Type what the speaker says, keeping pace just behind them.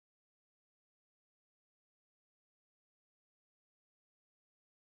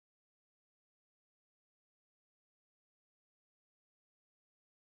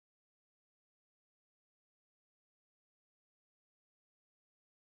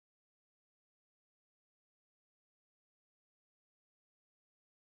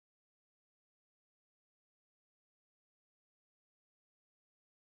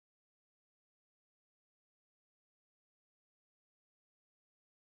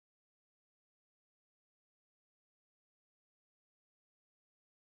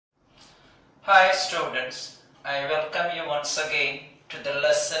Hi students, I welcome you once again to the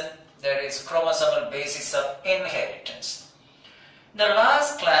lesson that is chromosomal basis of inheritance. In the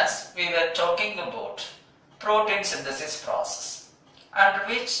last class we were talking about protein synthesis process, under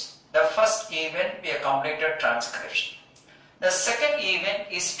which the first event we have completed transcription. The second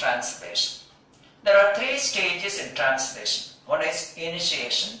event is translation. There are three stages in translation. One is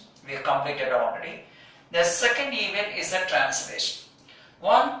initiation, we have completed already. The second event is a translation.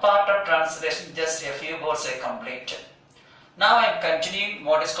 One part of translation, just a few words I completed. Now I am continuing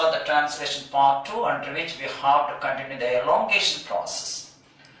what is called the translation part 2, under which we have to continue the elongation process.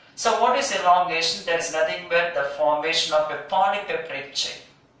 So what is elongation? That is nothing but the formation of a polypeptide chain.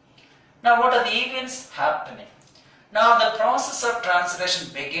 Now what are the events happening? Now the process of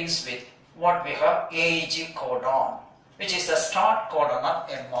translation begins with what we have AG codon, which is the start codon of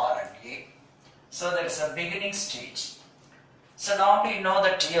mRNA. So there is a beginning stage. So now you know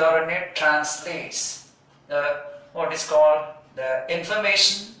that tRNA translates what is called the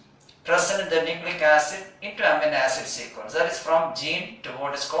information present in the nucleic acid into amino acid sequence. That is from gene to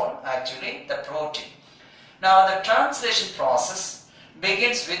what is called actually the protein. Now the translation process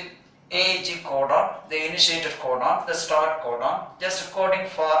begins with AG codon, the initiator codon, the start codon, just coding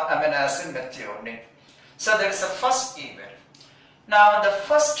for amino acid methionine. So there is a first event. Now the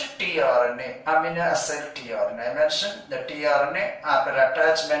first tRNA, amino acyl tRNA, I mentioned the tRNA after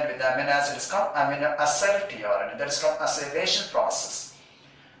attachment with the amino acid is called amino acyl tRNA, that is called acylation process.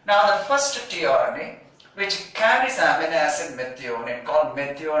 Now the first tRNA which carries amino acid methionine called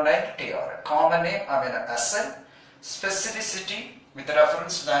methionine tRNA, common name amino acyl, specificity with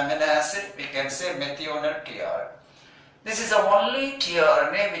reference to the amino acid we can say methionine tRNA. This is the only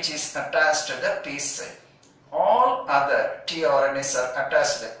tRNA which is attached to the P site. All other tRNAs are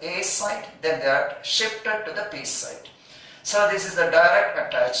attached to the A site, then they are shifted to the P site. So this is the direct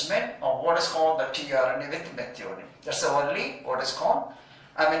attachment of what is called the tRNA with methionine. That's the only what is called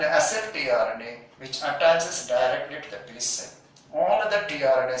amino acid tRNA which attaches directly to the P site. All other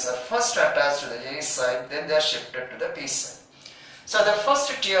tRNAs are first attached to the A site, then they are shifted to the P site. So the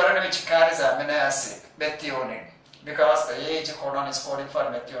first tRNA which carries amino acid methionine, because the AG codon is coding for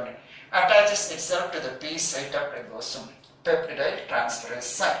methionine, attaches itself to the P site of ribosome, peptide transferase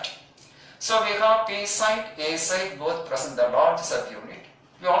site. So we have P site, A site both present the large subunit.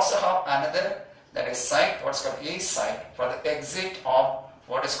 We also have another, that is site, what's called A site, for the exit of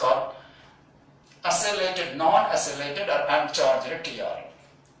what is called acylated, non-acylated or uncharged tRNA.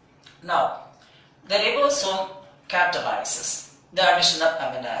 Now, the ribosome catalyzes the addition of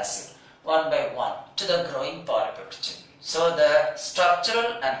amino acid one by one to the growing polypeptide chain. So the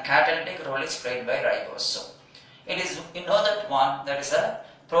structural and catalytic role is played by ribosome. It is, you know that one, that is a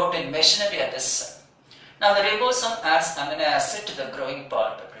protein machinery at this side. Now the ribosome adds amino acid to the growing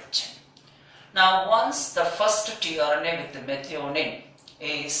polypeptide chain. Now once the first tRNA with the methionine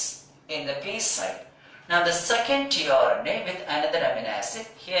is in the P site, now the second tRNA with another amino acid,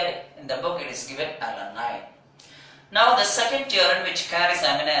 here in the book it is given alanine. Now the second tRNA which carries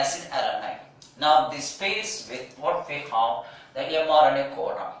amino acid alanine. Now this pairs with what we have, the mRNA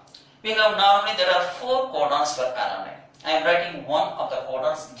codon. We have normally there are 4 codons for alanine. I am writing one of the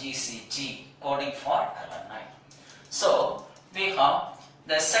codons GCG, coding for alanine. So we have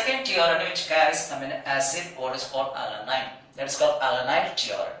the second tRNA which carries amino acid, what is called alanine. That is called alanine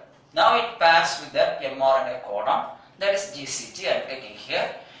tRNA. Now it pairs with the mRNA codon, that is GCG I am taking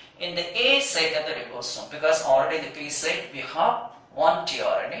here, in the A site of the ribosome, because already in the P site we have one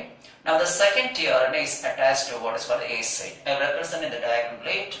tRNA. Now the second tRNA is attached to what is called the A site. I will represent in the diagram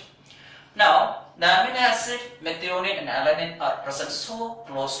later. Now the amino acid, methionine and alanine are present so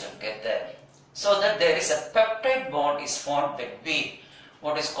close together, so that there is a peptide bond is formed between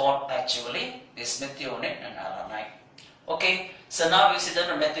what is called actually this methionine and alanine. Okay, so now you see that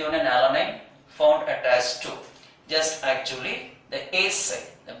the methionine and alanine found attached to just actually the A site.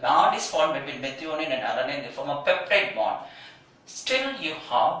 The bond is formed between methionine and alanine, they form a peptide bond. Still you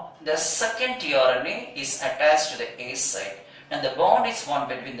have the second tRNA is attached to the A site, and the bond is formed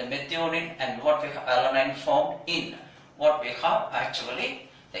between the methionine and what we have alanine formed in what we have actually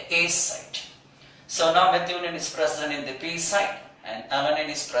the A site. So now methionine is present in the P site and alanine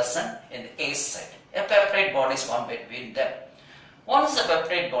is present in the A site. A peptide bond is formed between them. What is the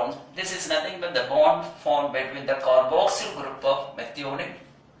peptide bond? This is nothing but the bond formed between the carboxyl group of methionine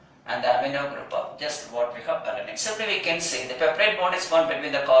and the amino group of just what we have alanine. Simply we can say the peptide bond is formed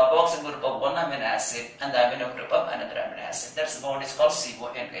between the carboxyl group of one amino acid and the amino group of another amino acid. That's the bond is called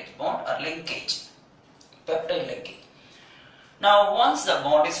CONH bond or linkage, peptide linkage. Now once the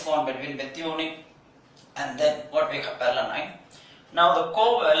bond is formed between methionine and then what we have alanine, now the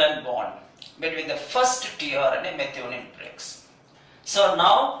covalent bond between the first tRNA methionine breaks. So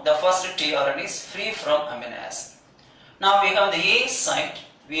now the first tRNA is free from amino acid. Now we have the A site,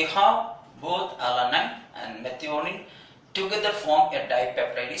 we have both alanine and methionine together form a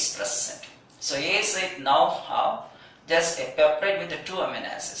dipeptide is present. So A site now have just a peptide with the two amino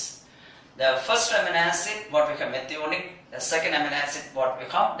acids. The first amino acid what we have methionine, the second amino acid what we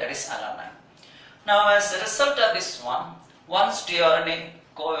have that is alanine. Now as a result of this one, once tRNA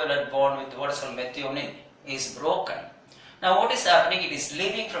covalent bond with what is called methionine is broken. Now what is happening? It is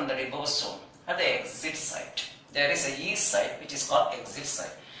leaving from the ribosome at the exit site. There is a E site which is called exit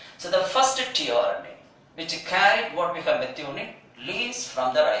site. So the first tRNA which carried what we have methionine leaves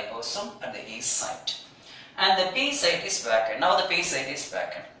from the ribosome at the E site. And the P site is vacant. Now the P site is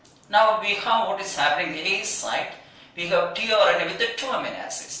vacant. Now we have what is happening in the A site. We have tRNA with the two amino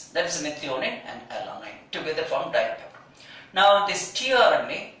acids. That is methionine and alanine together form dipeptide. Now this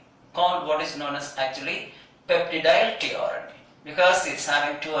tRNA called what is known as actually peptidyl tRNA because it's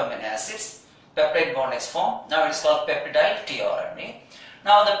having two amino acids. Peptide bond is formed. Now it is called peptidyl tRNA.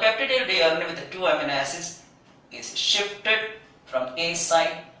 Now the peptidyl tRNA with the two amino acids is shifted from A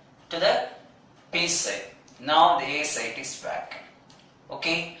site to the P site. Now the A site is vacant.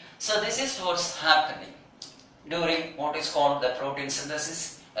 Okay, so this is what's happening during what is called the protein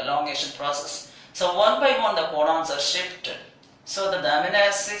synthesis elongation process. So one by one the codons are shifted so that the amino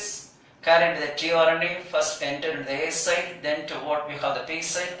acids carried the tRNA first entered the A site, then to what we have the P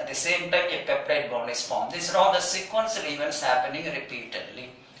site. At the same time, a peptide bond is formed. These are all the sequential events happening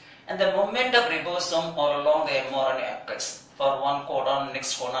repeatedly. And the movement of ribosome all along the mRNA occurs for one codon,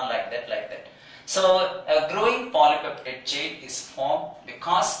 next codon, like that. So a growing polypeptide chain is formed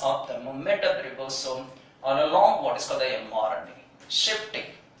because of the movement of the ribosome all along what is called the mRNA shifting.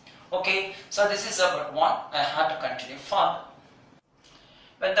 Okay, so this is about one. I have to continue further.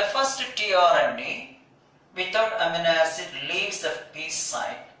 When the first tRNA without amino acid leaves the P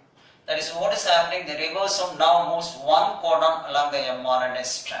site, that is what is happening, the ribosome now moves one codon along the mRNA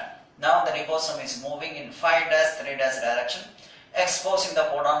strand. Now the ribosome is moving in 5' 3' direction, exposing the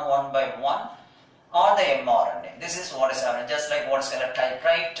codon one by one on the mRNA. This is what is happening, just like what is called a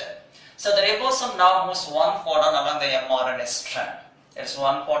typewriter. So the ribosome now moves one codon along the mRNA strand. That is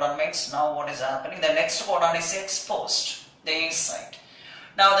one codon means now what is happening, the next codon is exposed, the A site.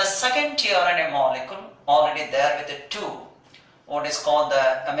 Now the second tRNA molecule already there with the two, what is called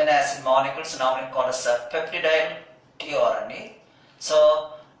the amino acid molecules, now called as a peptidyl tRNA.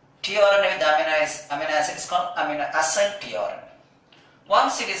 So tRNA with the amino acid is called acyl tRNA.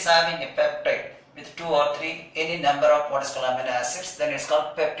 Once it is having a peptide with 2 or 3, any number of what is called amino acids, then it's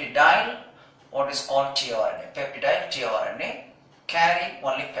called peptidyl, what is called tRNA. Peptidyl tRNA carry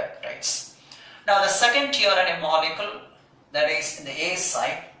only peptides. Now the second tRNA molecule that is in the A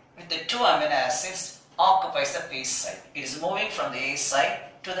site with the two amino acids occupies the P site. It is moving from the A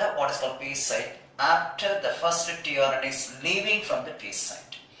site to the what is called P site after the first tRNA is leaving from the P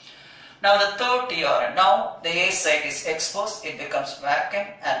site. Now the third tRNA, now the A site is exposed, it becomes vacant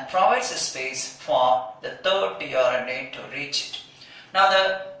and provides a space for the third tRNA to reach it. Now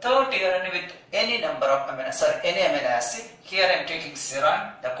the third tRNA with any number of amino acid, here I am taking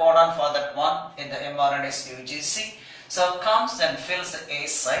serine, the codon for that one in the mRNA is UGC. So comes and fills the A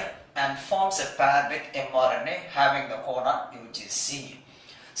site and forms a pair with mRNA having the codon UGC.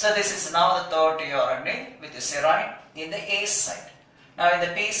 So this is now the third tRNA with the serine in the A site. Now in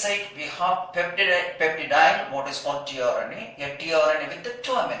the P site we have peptidyl, what is called tRNA, a tRNA with the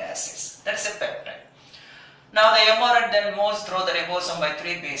two amino acids. That is a peptide. Now the mRNA then moves through the ribosome by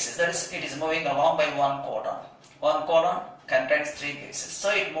 3 bases. That is, it is moving along by one codon. One codon contains 3 bases. So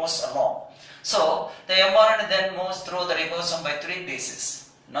it moves along. So the mRNA then moves through the ribosome by 3 bases.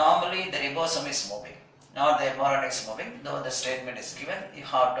 Normally the ribosome is moving. Now the mRNA is moving, though the statement is given, you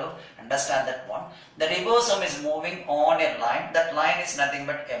have to understand that one. The ribosome is moving on a line, that line is nothing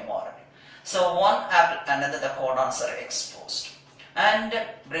but mRNA. So one after another the codons are exposed and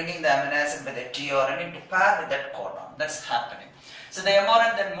bringing the amino acid by the tRNA to pair with that codon. That's happening. So the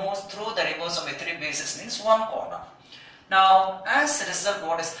mRNA then moves through the ribosome by 3 bases means one codon. Now as a result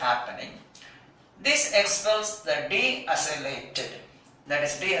what is happening? This expels the deacylated. That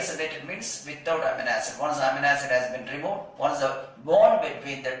is, deacylated means without amino acid. Once the amino acid has been removed, once the bond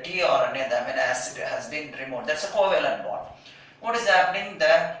between the tRNA and the amino acid has been removed, that's a covalent bond. What is happening?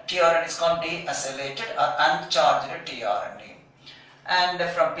 The tRNA is called deacylated or uncharged tRNA. And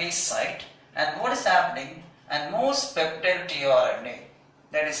from P site, and what is happening? And most peptide tRNA,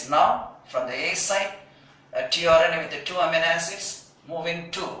 that is now from the A site, a tRNA with the two amino acids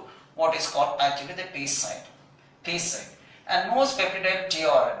moving to what is called actually the P site. And most peptidyl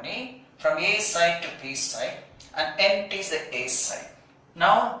tRNA from A site to P site and empties the A site.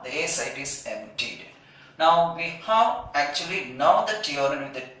 Now the A site is emptied. Now we have actually now the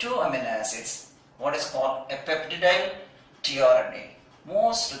tRNA with the 2 amino acids, what is called a peptidyl tRNA,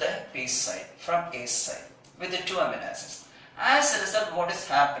 moves to the P site from A site with the 2 amino acids. As a result, what is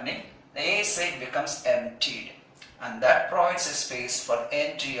happening? The A site becomes emptied, and that provides a space for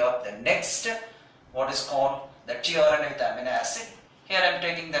entry of the next, what is called the tRNA with the amino acid. Here I am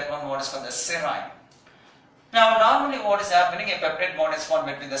taking that one, what is called the serine. Now normally what is happening, a peptide bond is formed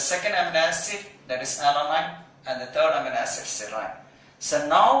between the second amino acid, that is alanine, and the third amino acid serine. So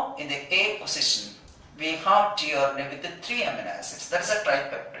now in the A position we have tRNA with the 3 amino acids, that is a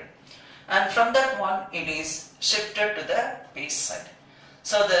tripeptide, and from that one it is shifted to the P site.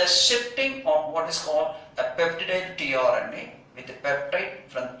 So the shifting of what is called a peptidyl tRNA with the peptide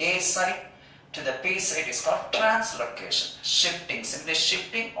from A site to the P site is called translocation. Shifting, simply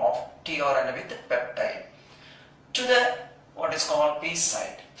shifting of tRNA with the peptide to the what is called P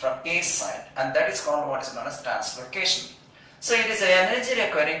site from A site, and that is called what is known as translocation. So it is an energy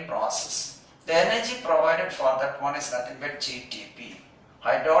requiring process. The energy provided for that one is nothing but GTP.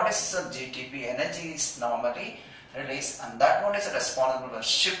 Hydrolysis of GTP energy is normally released, and that one is responsible for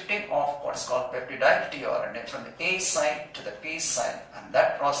shifting of what is called peptidyl tRNA from the A site to the P site, and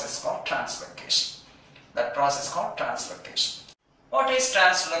that process is called translocation. That process is called translocation. What is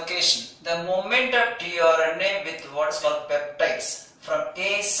translocation? The movement of tRNA with what is called peptides from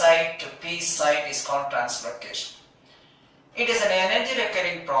A site to P site is called translocation. It is an energy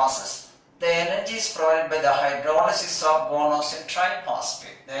requiring process. The energy is provided by the hydrolysis of guanosine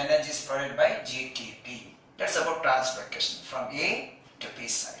triphosphate. The energy is provided by GTP. That's about translocation from A to P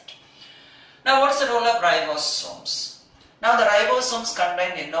site. Now what is the role of ribosomes? Now the ribosomes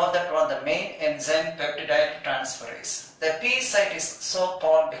contain, you know that one, the main enzyme peptidyl transferase. The P site is so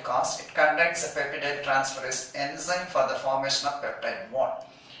called because it contains a peptidyl transferase enzyme for the formation of peptide bond.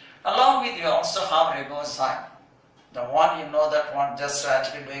 Along with you also have ribozyme. The one, you know that one, just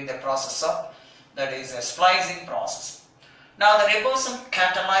actually doing the process of, that is a splicing process. Now the ribosome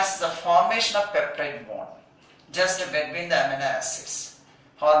catalyzes the formation of peptide bond just between the amino acids.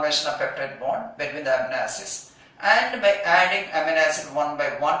 Formation of peptide bond between the amino acids, and by adding amino acid one by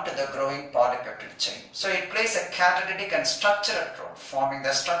one to the growing polypeptide chain. So it plays a catalytic and structural role, forming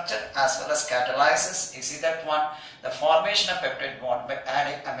the structure as well as catalyzes. You see that one, the formation of peptide bond by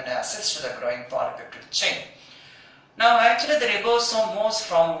adding amino acids to the growing polypeptide chain. Now actually the ribosome moves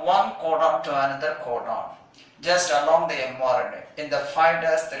from one codon to another codon just along the mRNA in the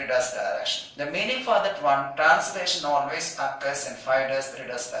 5' 3' direction. The meaning for that one, translation always occurs in 5' 3'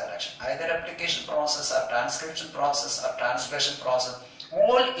 direction. Either replication process or transcription process or translation process,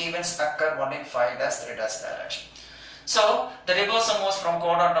 all events occur only in 5' 3' direction. So the ribosome moves from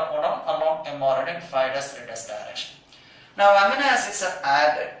codon to codon along mRNA in 5' 3' direction. Now amino acids are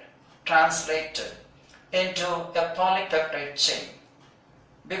added, translated into a polypeptide chain.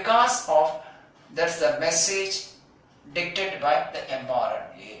 Because of that's the message dictated by the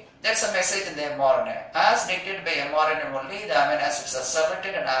mRNA. That's a message in the mRNA. As dictated by mRNA only, the amino acids are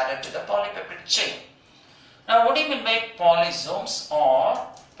selected and added to the polypeptide chain. Now what do you mean by polysomes or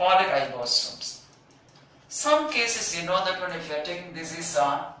polyribosomes? Some cases, you know that when if you are taking this is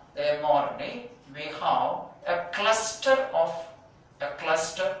the mRNA, we have a cluster of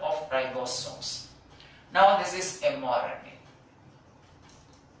ribosomes. Now this is mRNA.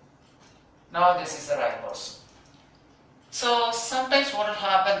 Now this is the ribosome. So sometimes what will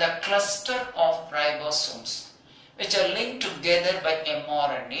happen, the cluster of ribosomes which are linked together by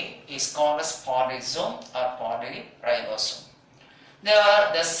mRNA is called as polysome or polyribosome. They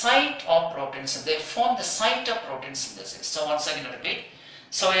are the site of protein synthesis. They form the site of protein synthesis. So once again I repeat.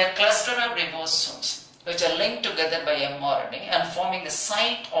 So a cluster of ribosomes which are linked together by mRNA and forming the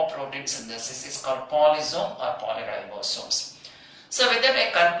site of protein synthesis is called polysome or polyribosomes. So with that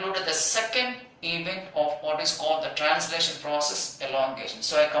I concluded the second event of what is called the translation process, elongation.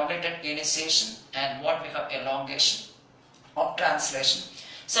 So I completed initiation and what we have elongation of translation.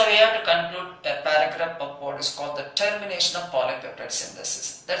 So we have to conclude a paragraph of what is called the termination of polypeptide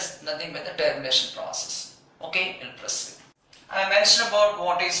synthesis. That is nothing but the termination process. Okay, we'll proceed. I mentioned about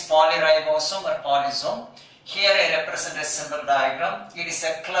what is polyribosome or polysome. Here I represent a symbol diagram. It is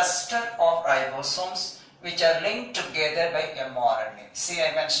a cluster of ribosomes which are linked together by mRNA. See,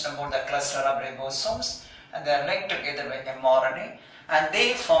 I mentioned about the cluster of ribosomes and they are linked together by mRNA and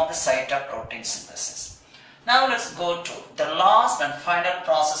they form the site of protein synthesis. Now let's go to the last and final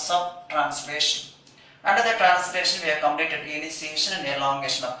process of translation. Under the translation we have completed initiation and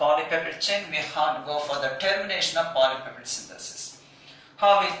elongation of polypeptide chain. We have to go for the termination of polypeptide synthesis.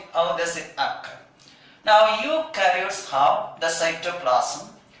 How does it occur? Now eukaryotes have the cytoplasm,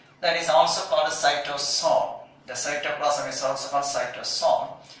 that is also called a cytosol. The cytoplasm is also called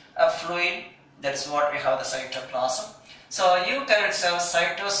cytosol. A fluid, that is what we have the cytoplasm. So eukaryotes have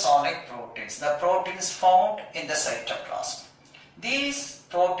cytosolic proteins, the proteins found in the cytoplasm. These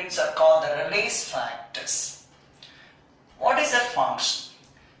proteins are called the release factors. What is their function?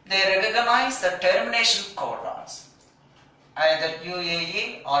 They recognize the termination codons, either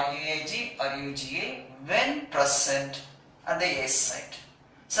UAE or UAG or UGA, when present at the A site.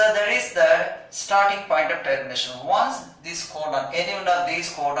 So that is the starting point of termination. Once this codon, any one of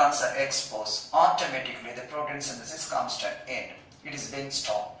these codons are exposed, automatically the protein synthesis comes to an end. It is being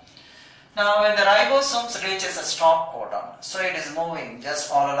stopped. Now when the ribosomes reaches a stop codon, so it is moving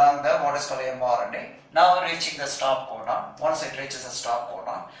just all along the what is called mRNA, now reaching the stop codon. Once it reaches a stop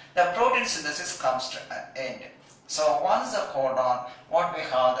codon, the protein synthesis comes to an end. So once the codon, what we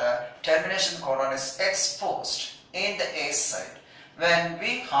have, the termination codon is exposed in the A site, when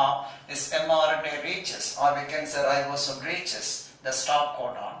we have this mRNA reaches, or we can say ribosome reaches the stop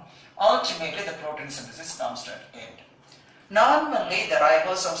codon, ultimately the protein synthesis comes to an end. Normally the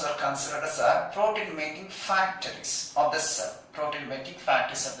ribosomes are considered as a protein making factories of the cell,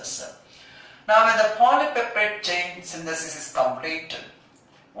 Now when the polypeptide chain synthesis is completed,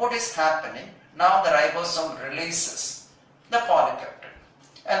 what is happening? Now the ribosome releases the polypeptide,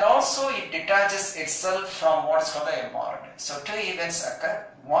 and also it detaches itself from what is called the mRNA. So two events occur.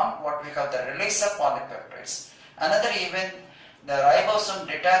 One, what we call the release of polypeptides. Another event, the ribosome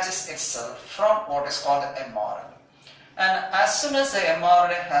detaches itself from what is called the mRNA. And as soon as the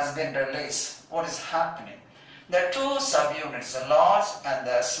mRNA has been released, what is happening? The two subunits, the large and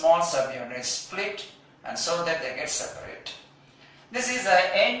the small subunits, split, and so that they get separated. This is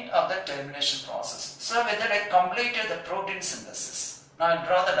the end of the termination process. So with that I completed the protein synthesis. Now I'll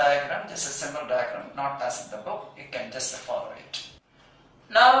draw the diagram. This is a simple diagram, not as in the book. You can just follow it.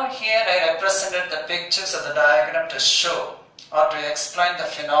 Now here I represented the pictures of the diagram to show or to explain the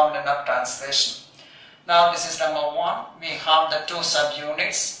phenomenon of translation. Now this is number one. We have the two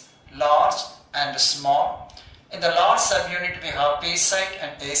subunits, large and small. In the large subunit we have P site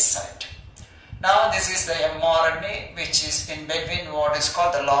and A site. Now this is the mRNA which is in between what is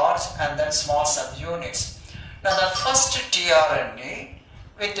called the large and then small subunits. Now the first tRNA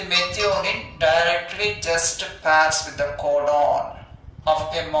with methionine directly just pairs with the codon of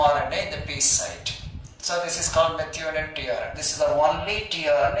mRNA in the P site. So this is called methionine tRNA. This is the only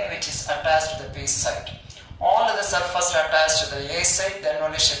tRNA which is attached to the P site. All others are first attached to the A site, then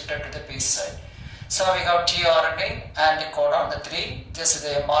only shifted to the P site. So we got tRNA, anticodon, the three, just the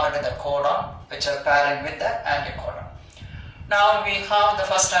mRNA, the codon, which are pairing with the anticodon. Now we have the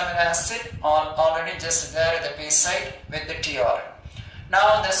first amino acid already just there at the P site with the tRNA.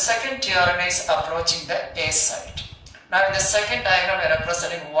 Now the second tRNA is approaching the A site. Now in the second diagram we are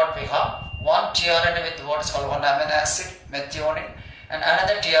representing what we have. One tRNA with what is called one amino acid, methionine, and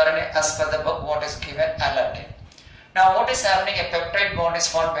another tRNA as per the book what is given, alanine. Now what is happening? A peptide bond is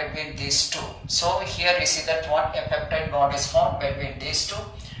formed between these two. So here you see that a peptide bond is formed between these two.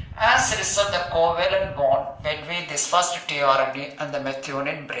 As a result, the covalent bond between this first tRNA and the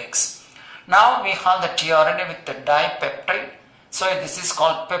methionine breaks. Now we have the tRNA with the dipeptide. So this is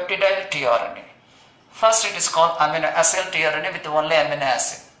called peptidyl tRNA. First it is called amino acyl tRNA with only amino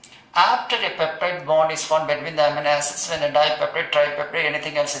acid. After a peptide bond is formed between the amino acids, when a dipeptide, tripeptide,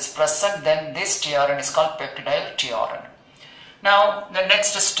 anything else is present, then this tRNA is called peptidyl tRNA. Now the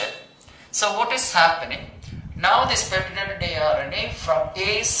next step. So what is happening? Now this peptidyl tRNA from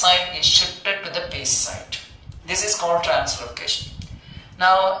A site is shifted to the P site. This is called translocation.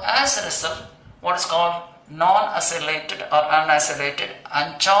 Now as a result, what is called non-acylated or unacylated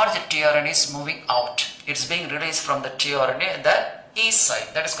uncharged tRNA is moving out. It's being released from the tRNA, the E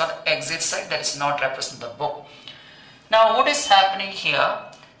site, that is called exit site, that is not represented in the book. Now what is happening here?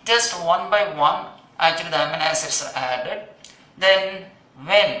 Just one by one, actually the amino acids are added. Then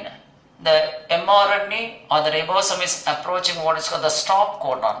when the mRNA or the ribosome is approaching what is called the stop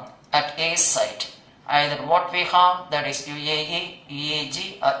codon at A site, either what we have, that is UAE,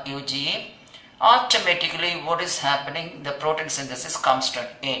 UAG or UGA, automatically what is happening? The protein synthesis comes to an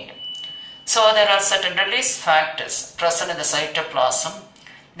end. So there are certain release factors present in the cytoplasm.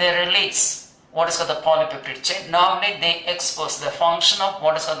 They release what is called the polypeptide chain. Normally they expose the function of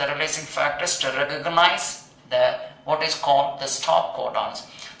what is called the releasing factors to recognize the what is called the stop codons.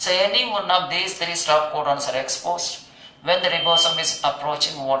 So any one of these three stop codons are exposed when the ribosome is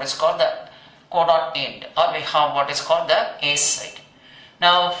approaching what is called the codon end, or we have what is called the A site.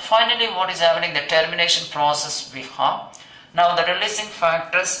 Now finally what is happening? The termination process we have. Now the releasing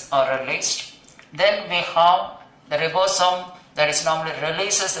factors are released. Then we have the ribosome that is normally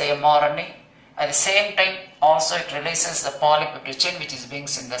releases the mRNA. At the same time also it releases the polypeptide chain which is being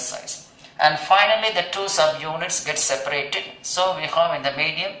synthesized. And finally the two subunits get separated. So we have in the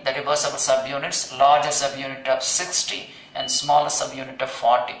medium the reversible subunits, larger subunit of 60 and smaller subunit of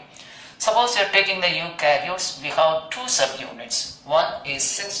 40. Suppose you are taking the eukaryotes, we have two subunits. One is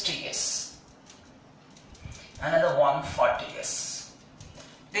 60S, another one 40S.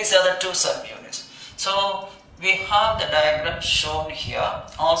 These are the two subunits. So we have the diagram shown here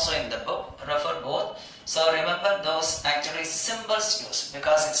also in the book, refer both. So remember those actually symbols used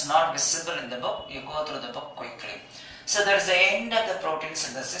because it's not visible in the book, you go through the book quickly. So there is the end of the protein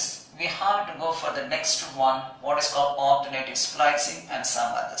synthesis. We have to go for the next one, what is called alternative splicing and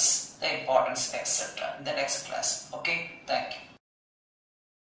some others, the importance etc. in the next class. Okay, thank you.